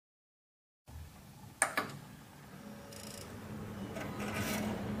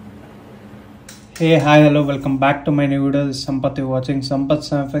Hey, hi, hello, welcome back to my new video. This is Sampath. You're watching Sampath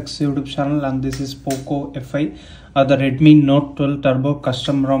FX YouTube channel, and this is Poco FI, the Redmi Note 12 Turbo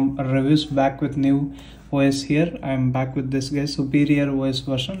Custom ROM reviews, back with new OS here. I'm back with this guy, SuperiorOS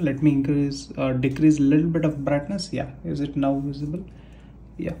version. Let me decrease a little bit of brightness. Yeah, is it now visible?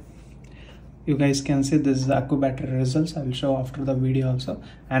 Yeah. You guys can see this is the Accu battery results. I will show after the video also.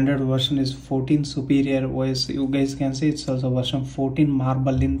 Android version is 14 SuperiorOS. You guys can see it's also version 14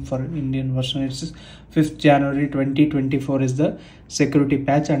 Marble in for Indian version. It's 5th January 2024 is the security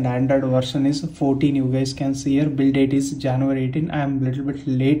patch, and Android version is 14. You guys can see here build date is January 18. I am a little bit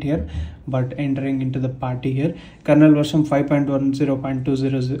late here, but entering into the party here. Kernel version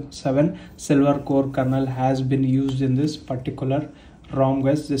 5.10.207 silver core kernel has been used in this particular ROM,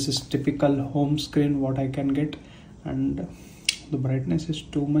 guys. This is typical home screen what I can get, and the brightness is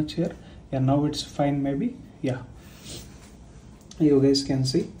too much here. Yeah, now it's fine maybe. Yeah, you guys can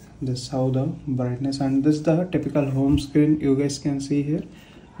see this how the brightness, and this is the typical home screen. You guys can see here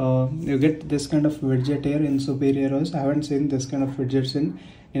you get this kind of widget here in SuperiorOS. I haven't seen this kind of widgets in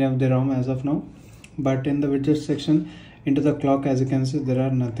any of the ROM as of now, but in the widget section into the clock, as you can see, there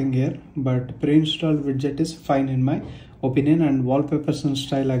are nothing here, but pre-installed widget is fine in my opinion. And wallpapers and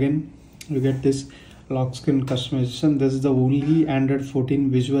style, again you get this lock screen customization. This is the only Android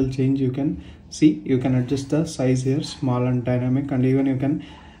 14 visual change you can see. You can adjust the size here, small and dynamic, and even you can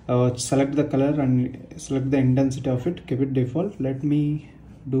select the color and select the intensity of it, keep it default. Let me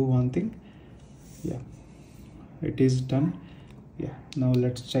do one thing. Yeah, it is done. Yeah, now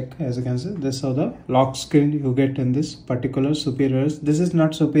let's check. As you can see, this is how the lock screen you get in this particular SuperiorOS. This is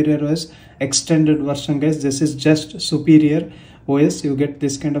not SuperiorOS extended version, guys. This is just SuperiorOS. You get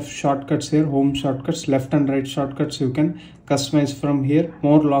this kind of shortcuts here, home shortcuts, left and right shortcuts you can customize from here.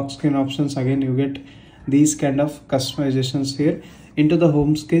 More lock screen options, again you get these kind of customizations here. Into the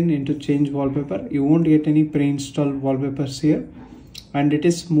home screen, into change wallpaper, you won't get any pre-installed wallpapers here, and it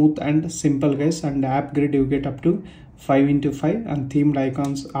is smooth and simple, guys. And app grid you get up to 5x5, and themed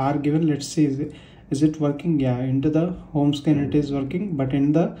icons are given. Let's see, is it working? Yeah, into the home screen it is working, but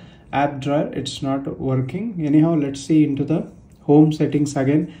in the app drawer it's not working. Anyhow, let's see into the home settings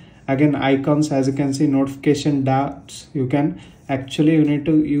again icons. As you can see, notification dots, you need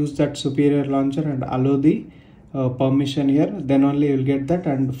to use that Superior launcher and allow the permission here, then only you'll get that.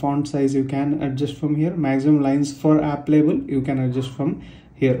 And font size you can adjust from here. Maximum lines for app label you can adjust from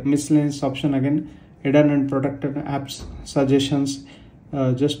here. Miscellaneous option, again hidden and protected apps suggestions,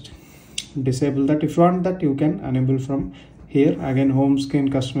 just disable that. If you want that, you can enable from here. Again, home screen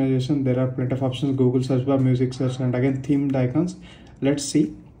customization, there are plenty of options: Google search bar, music search, and again themed icons. Let's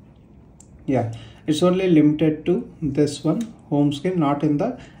see. Yeah, it's only limited to this one home screen, not in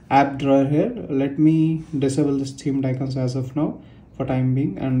the app drawer here. Let me disable this themed icons as of now for time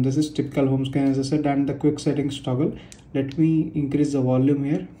being. And this is typical home screen, as I said, and the quick settings toggle. Let me increase the volume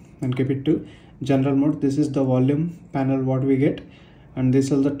here and keep it to general mode. This is the volume panel what we get, and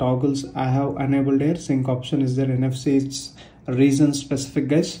these are the toggles I have enabled here. Sync option is there, NFC, it's region specific,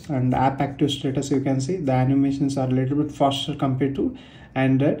 guys. And app active status, you can see the animations are a little bit faster compared to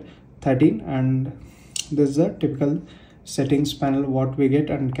Android 13. And this is the typical settings panel what we get.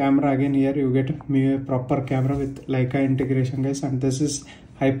 And camera, again here you get MIUI proper camera with Leica integration, guys. And this is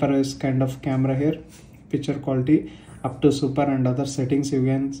HyperOS kind of camera here. Picture quality up to super, and other settings you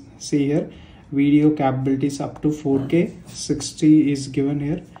can see here. Video capabilities up to 4K, 60 is given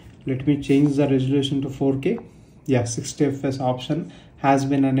here. Let me change the resolution to 4K. Yeah, 60 fps option has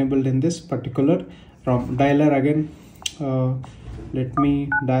been enabled in this particular ROM. Dialer, again let me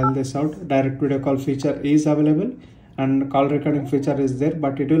dial this out. Direct video call feature is available, and call recording feature is there,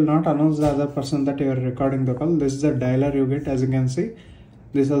 but it will not announce the other person that you are recording the call. This is the dialer you get. As you can see,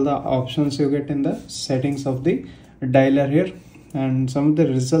 these are the options you get in the settings of the dialer here, and some of the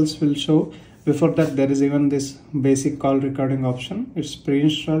results will show. Before that, there is even this basic call recording option. It's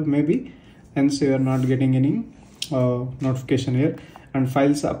pre-installed maybe, hence you are not getting any notification here. And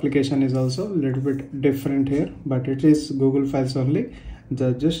files application is also a little bit different here, but it is Google files only.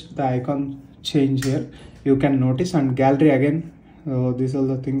 Just the icon change here you can notice. And gallery, again these are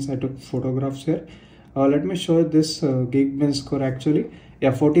the things I took photographs here. Let me show this Geekbench score actually. Yeah,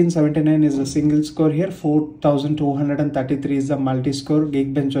 1479 is the single score here, 4233 is the multi-score.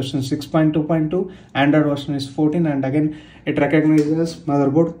 Geekbench version 6.2.2, Android version is 14, and again it recognizes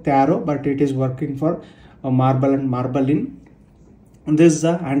motherboard Taro, but it is working for Marble and Marble in. This is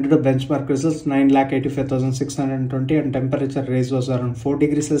the Android benchmark results, 9,85,620, and temperature raise was around 4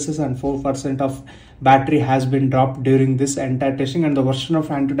 degrees Celsius, and 4% of battery has been dropped during this entire testing. And the version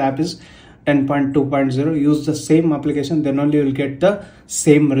of Android app is 10.2.0. use the same application, then only you will get the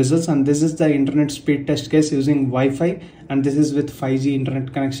same results. And this is the internet speed test case using Wi-Fi, and this is with 5G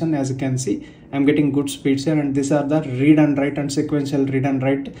internet connection. As you can see, I'm getting good speeds here, and these are the read and write and sequential read and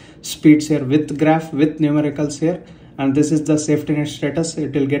write speeds here with graph, with numericals here. And this is the safety net status.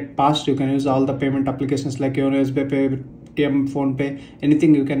 It will get passed. You can use all the payment applications like SBI Pay, Paytm, Phone Pay,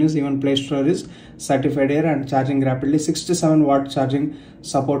 anything you can use. Even Play Store is certified here, and charging rapidly. 67 watt charging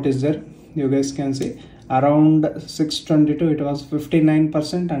support is there. You guys can see around 622 it was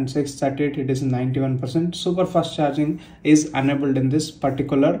 59%, and 638 it is 91%. Super fast charging is enabled in this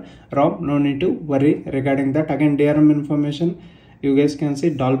particular ROM. No need to worry regarding that. Again, DRM information, you guys can see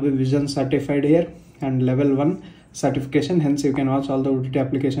Dolby Vision certified here and level 1 certification, hence you can watch all the OTT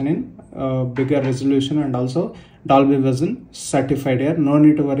application in bigger resolution, and also Dolby Vision certified here. No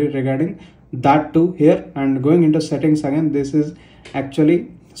need to worry regarding that too here. And going into settings again, this is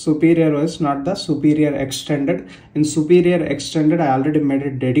actually SuperiorOS, not the Superior Extended. In Superior Extended, I already made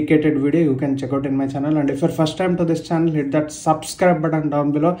a dedicated video, you can check out in my channel. And if you're first time to this channel, hit that subscribe button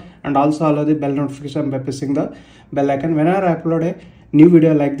down below, and also allow the bell notification by pressing the bell icon. Whenever I upload a new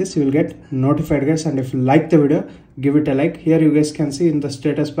video like this, you will get notified, guys. And if you like the video, give it a like. Here you guys can see in the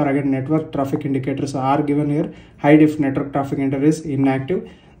status bar again, network traffic indicators are given here. Hide if network traffic indicator is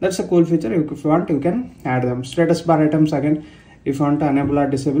inactive. That's a cool feature. If you want, you can add them. Status bar items again, if you want to enable or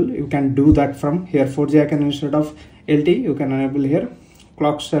disable, you can do that from here. 4G icon instead of LTE, you can enable here.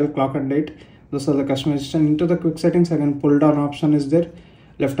 Clock style, clock and date, those are the customization. Into the quick settings again, pull down option is there.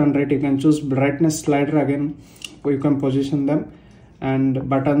 Left and right you can choose. Brightness slider again, you can position them. And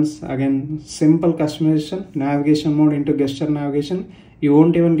buttons again, simple customization. Navigation mode into gesture navigation, you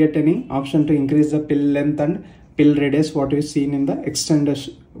won't even get any option to increase the pill length and pill radius, what we've seen in the extended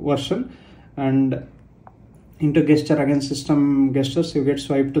version. And into gesture again, system gestures, you get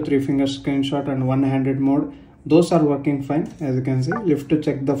swipe to 3 finger screenshot and one-handed mode. Those are working fine. As you can see, lift to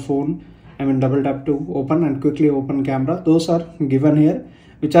check the phone, double tap to open and quickly open camera. Those are given here,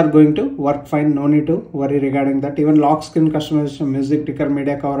 which are going to work fine. No need to worry regarding that. Even lock screen customization, music ticker,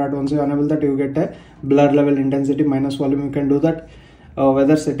 media cover art, once you enable that, you get a blur level, intensity, minus volume, you can do that.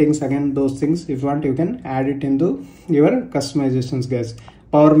 Weather settings again, those things if you want, you can add it into your customizations, guys.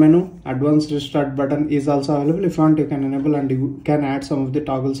 Power menu, advanced restart button is also available. If you want, you can enable, and you can add some of the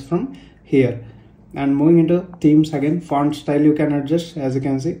toggles from here. And moving into themes again, font style you can adjust. As you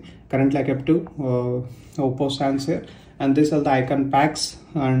can see, currently I kept to Oppo sans here. And these are the icon packs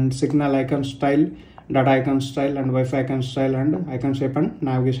and signal icon style, data icon style, and Wi-Fi icon style, and icon shape and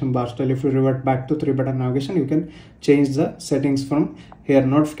navigation bar style. If you revert back to 3-button navigation, you can change the settings from here.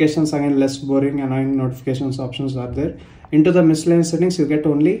 Notifications again, less boring, annoying notifications options are there. Into the miscellaneous settings, you get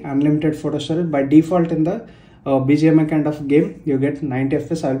only unlimited photo storage. By default in the BGMI kind of game, you get 90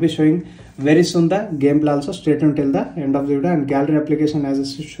 FPS. I'll be showing very soon the gameplay also. Stay tuned till the end of the video. And gallery application, as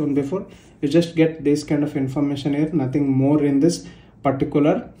I shown before, you just get this kind of information here, nothing more in this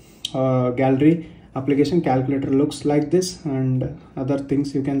particular gallery application. Calculator looks like this, and other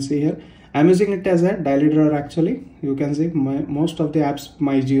things you can see here. I'm using it as a daily drawer actually. You can see most of the apps,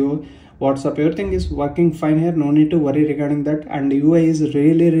 my Geo, WhatsApp, everything is working fine here. No need to worry regarding that. And UI is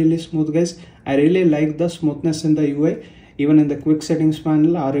really smooth, guys. I really like the smoothness in the UI, even in the quick settings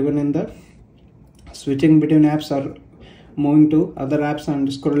panel, or even in the switching between apps, or moving to other apps and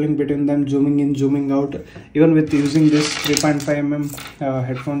scrolling between them, zooming in, zooming out. Even with using this 3.5mm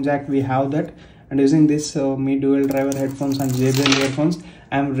headphone jack, we have that. And using this Mi dual driver headphones and JBL earphones,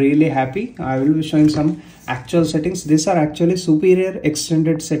 I'm really happy. I will be showing some actual settings. These are actually Superior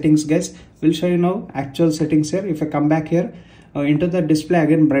extended settings, guys. We'll show you now actual settings here. If I come back here into the display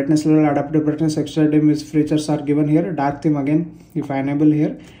again, brightness level, adaptive brightness, extra dim features are given here. Dark theme again, if I enable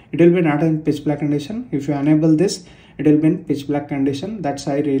here, it will be not in pitch black condition. If you enable this, it will be in pitch black condition. That's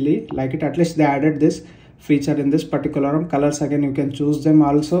I really like it. At least they added this feature in this particular room. Colors again, you can choose them.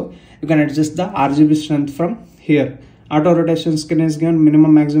 Also you can adjust the RGB strength from here. Auto rotation screen is given.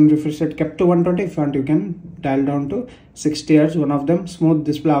 Minimum maximum refresh rate kept to 120. If you want, you can dial down to 60 Hz. One of them. Smooth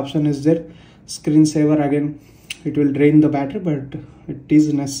display option is there. Screen saver again, it will drain the battery, but it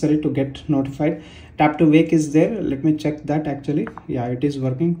is necessary to get notified. Tap to wake is there. Let me check that actually. Yeah, it is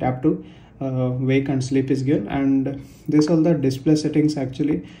working. Tap to wake and sleep is given. And this all the display settings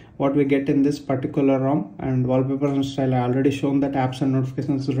actually what we get in this particular ROM. And wallpaper and style, I already shown that apps and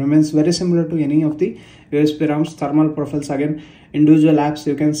notifications remains very similar to any of the USB ROMs. Thermal profiles again, individual apps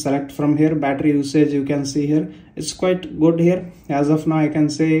you can select from here. Battery usage you can see here. It's quite good here. As of now, I can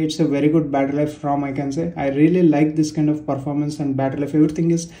say it's a very good battery life ROM. I can say I really like this kind of performance and battery life.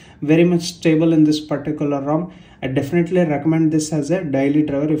 Everything is very much stable in this particular ROM. I definitely recommend this as a daily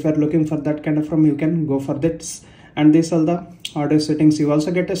driver. If you are looking for that kind of ROM, you can go for this. And these are the audio settings. You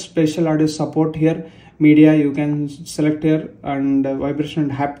also get a special audio support here. Media you can select here, and vibration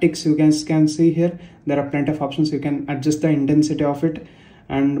and haptics you guys can see here. There are plenty of options. You can adjust the intensity of it.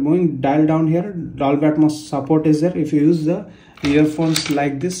 And moving dial down here, Dolby Atmos support is there. If you use the earphones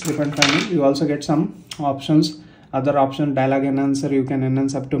like this, you also get some options. Other option, dialogue enhancer, you can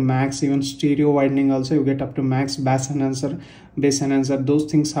enhance up to max. Even stereo widening also you get up to max. Bass enhancer, those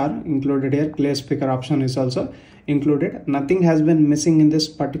things are included here. Clear speaker option is also included. Nothing has been missing in this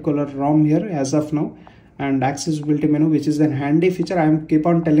particular ROM here as of now. And accessibility menu, which is a handy feature. I am keep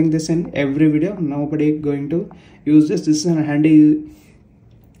on telling this in every video. Nobody going to use this. This is a handy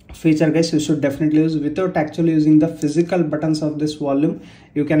feature, guys. You should definitely use. Without actually using the physical buttons of this volume,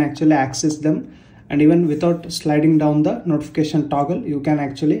 you can actually access them. And even without sliding down the notification toggle, you can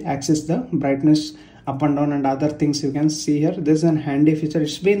actually access the brightness up and down and other things you can see here. This is a handy feature.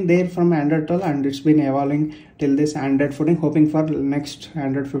 It's been there from Android 12 and it's been evolving till this Android 14, hoping for next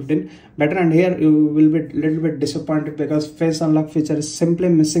Android 15 better. And here you will be a little bit disappointed because face unlock feature is simply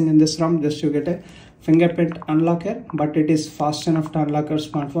missing in this ROM. Just you get a fingerprint unlock here, but it is fast enough to unlock your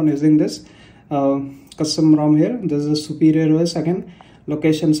smartphone using this custom ROM here. This is a SuperiorOS. Again,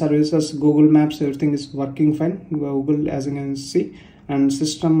 location services, Google Maps, everything is working fine. Google, as you can see. And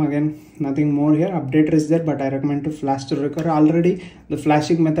system, again nothing more here. Updater is there, but I recommend to flash to recover. Already the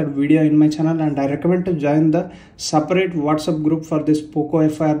flashing method video in my channel, and I recommend to join the separate WhatsApp group for this Poco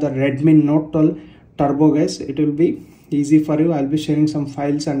FI or the Redmi Note 12 Turbo, guys. It will be easy for you. I'll be sharing some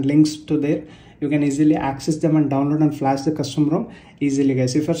files and links to there. You can easily access them and download and flash the custom ROM easily,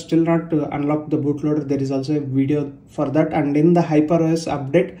 guys. If you're still not unlock the bootloader, there is also a video for that. And in the HyperOS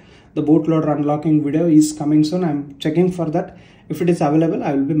update, the bootloader unlocking video is coming soon. I'm checking for that. If it is available,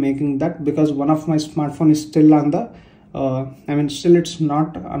 I will be making that, because one of my smartphone is still on the still it's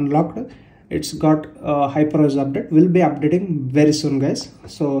not unlocked. It's got HyperOS update. Will be updating very soon, guys,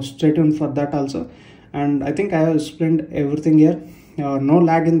 so stay tuned for that also. And I think I have explained everything here. No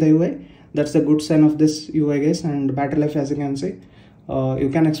lag in the UI. That's the good sign of this UI, guys. And battery life, as you can see, you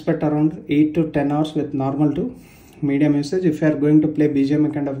can expect around 8 to 10 hours with normal to medium usage. If you are going to play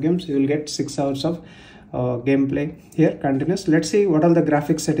BGM kind of games, you will get 6 hours of gameplay here continuous. Let's see what all the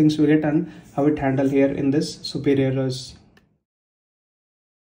graphics settings we get and how it handle here in this SuperiorOS.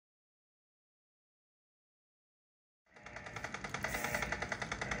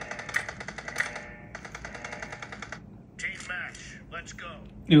 Team match, let's go.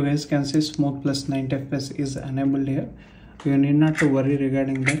 You guys can see smooth plus 90 FPS is enabled here. You need not to worry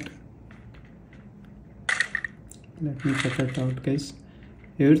regarding that. Let me check it out, guys.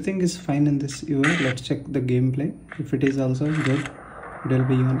 Everything is fine in this UI. Let's check the gameplay. If it is also good, it will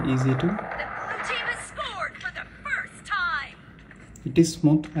be even easy to. The blue team has scored for the first time. It is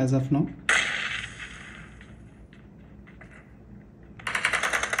smooth as of now.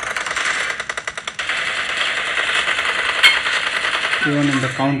 Even in the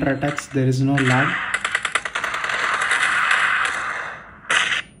counter attacks, there is no lag.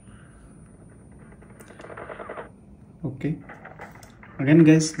 Okay. Again,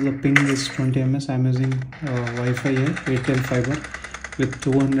 guys, the ping is 20 ms. I'm using Wi-Fi here, AirTel fiber with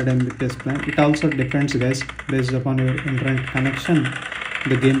 200 Mbps plan. It also depends, guys, based upon your internet connection.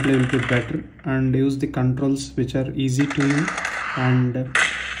 The gameplay will be better, and use the controls which are easy to use, and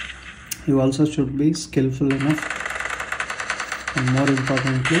you also should be skillful enough, and more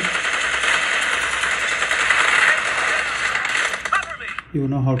importantly, you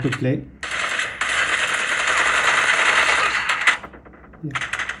know how to play. Yeah.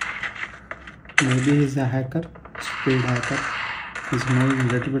 Maybe he's a hacker, speed hacker. He's moving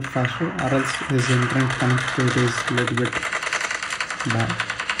a little bit faster, or else his internet connectivity is a little bit bad.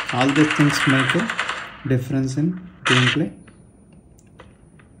 All these things make a difference in gameplay.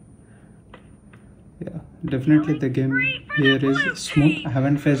 Yeah, definitely the game here is smooth. I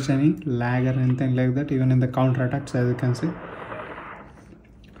haven't faced any lag or anything like that, even in the counter attacks, as you can see.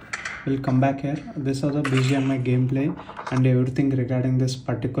 We'll come back here. This is the BGMI gameplay and everything regarding this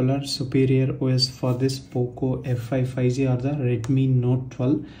particular SuperiorOS for this Poco F5 5G or the Redmi Note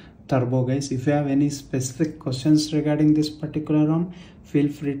 12 Turbo, guys. If you have any specific questions regarding this particular ROM, feel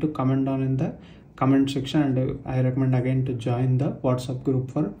free to comment down in the comment section, and I recommend again to join the WhatsApp group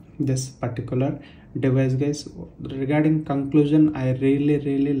for this particular device, guys. Regarding conclusion, I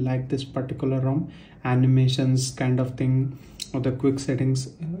really like this particular ROM. Animations kind of thing, or the quick settings,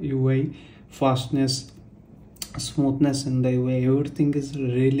 UI, fastness, smoothness in the UI, everything is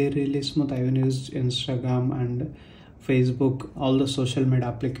really smooth. I even used Instagram and Facebook. All the social media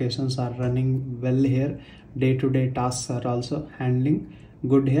applications are running well here. day-to-day tasks are also handling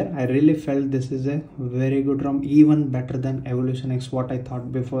good here. I really felt this is a very good ROM, even better than Evolution X. What I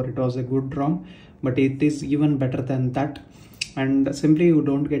thought before, it was a good ROM, but it is even better than that. And simply you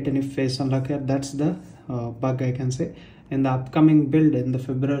don't get any face unlock here. That's the bug, I can say. In the upcoming build, in the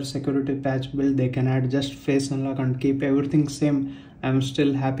February security patch build, they can add just face unlock and keep everything same. I'm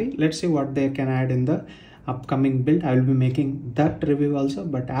still happy. Let's see what they can add in the upcoming build. I will be making that review also,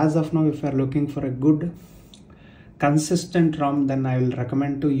 but as of now, if you are looking for a good consistent ROM, then I will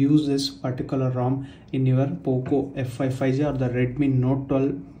recommend to use this particular ROM in your Poco F5 5G or the Redmi Note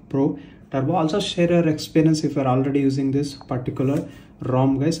 12 Pro Turbo. Also share your experience if you are already using this particular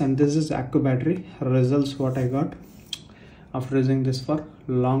ROM, guys. And this is Accu battery results what I got after using this for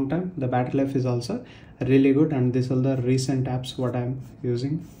long time. The battery life is also really good, and these are the recent apps what I'm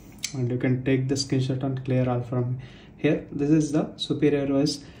using, and you can take the screenshot and clear all from here. This is the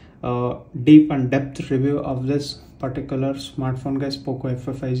SuperiorOS deep and depth review of this particular smartphone, guys, Poco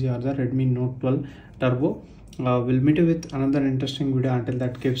F5 5G or the Redmi Note 12 Turbo. We'll meet you with another interesting video. Until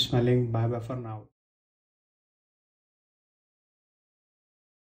that, keep smiling. Bye bye for now.